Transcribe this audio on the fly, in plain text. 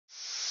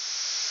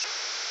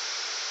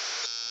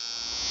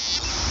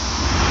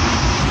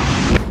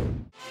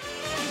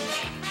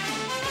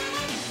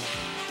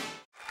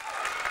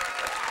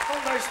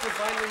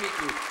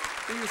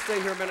you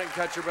stay here a minute and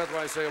catch your breath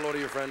while I say hello to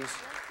your friends?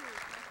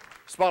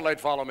 Spotlight,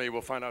 follow me.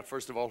 We'll find out,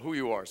 first of all, who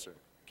you are, sir.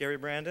 Gary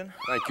Brandon.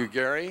 Thank you,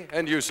 Gary.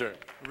 And you, sir.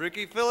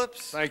 Ricky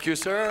Phillips. Thank you,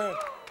 sir.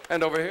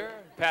 And over here?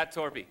 Pat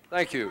Torpey.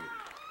 Thank you.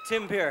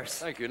 Tim Pierce.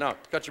 Thank you. Now,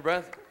 catch your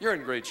breath. You're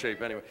in great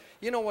shape anyway.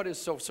 You know what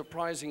is so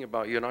surprising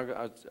about you,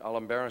 and I'll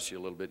embarrass you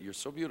a little bit. You're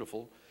so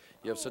beautiful.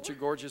 You have such a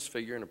gorgeous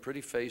figure and a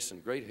pretty face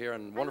and great hair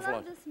and wonderful. I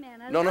love this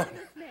man. I love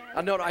this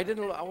man. No, I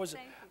didn't. I was.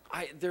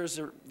 There's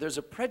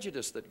a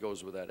prejudice that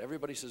goes with that.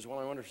 Everybody says, "Well,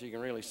 I wonder if she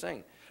can really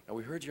sing." Now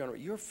we heard you on.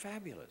 You're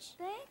fabulous.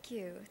 Thank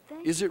you.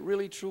 Is it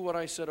really true what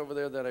I said over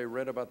there that I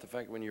read about the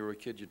fact when you were a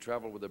kid you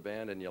traveled with a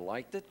band and you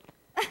liked it?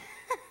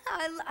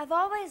 I've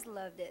always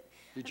loved it.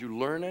 Did you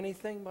learn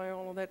anything by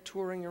all of that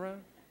touring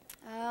around?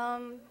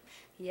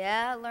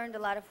 Yeah, I learned a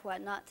lot of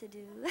what not to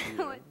do,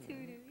 what to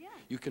do. Yeah.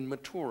 You can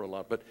mature a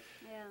lot, but.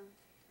 Yeah.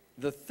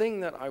 The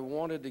thing that I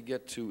wanted to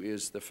get to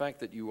is the fact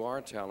that you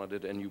are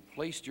talented and you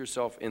placed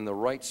yourself in the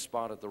right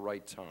spot at the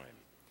right time.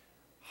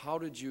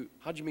 How'd you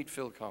meet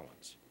Phil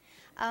Collins?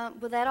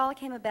 Well, that all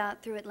came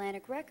about through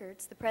Atlantic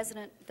Records. The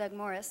president, Doug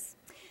Morris,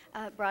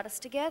 brought us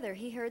together.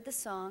 He heard the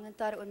song and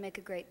thought it would make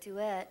a great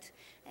duet.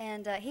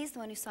 And he's the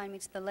one who signed me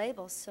to the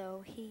label,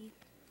 so he...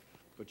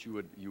 But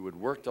you had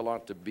worked a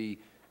lot to be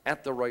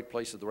at the right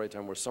place at the right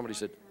time where somebody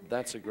said,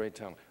 that's a great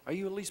talent. Are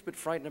you at least a bit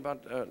frightened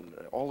about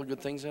all the good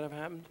things that have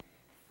happened?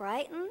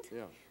 Frightened?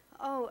 Yeah.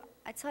 Oh,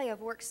 I tell you,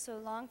 I've worked so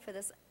long for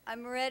this.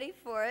 I'm ready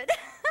for it.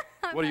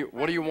 What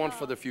do you want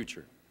for the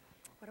future?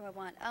 What do I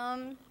want?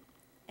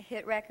 A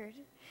hit record,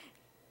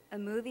 a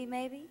movie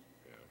maybe.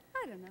 Yeah.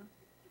 I don't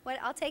know.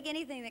 I'll take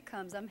anything that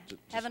comes. I'm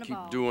having a ball.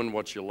 Just keep doing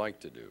what you like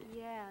to do.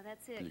 Yeah,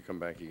 that's it. Can you come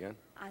back again?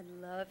 I'd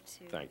love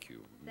to. Thank you.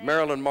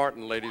 Marilyn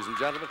Martin, ladies and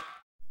gentlemen.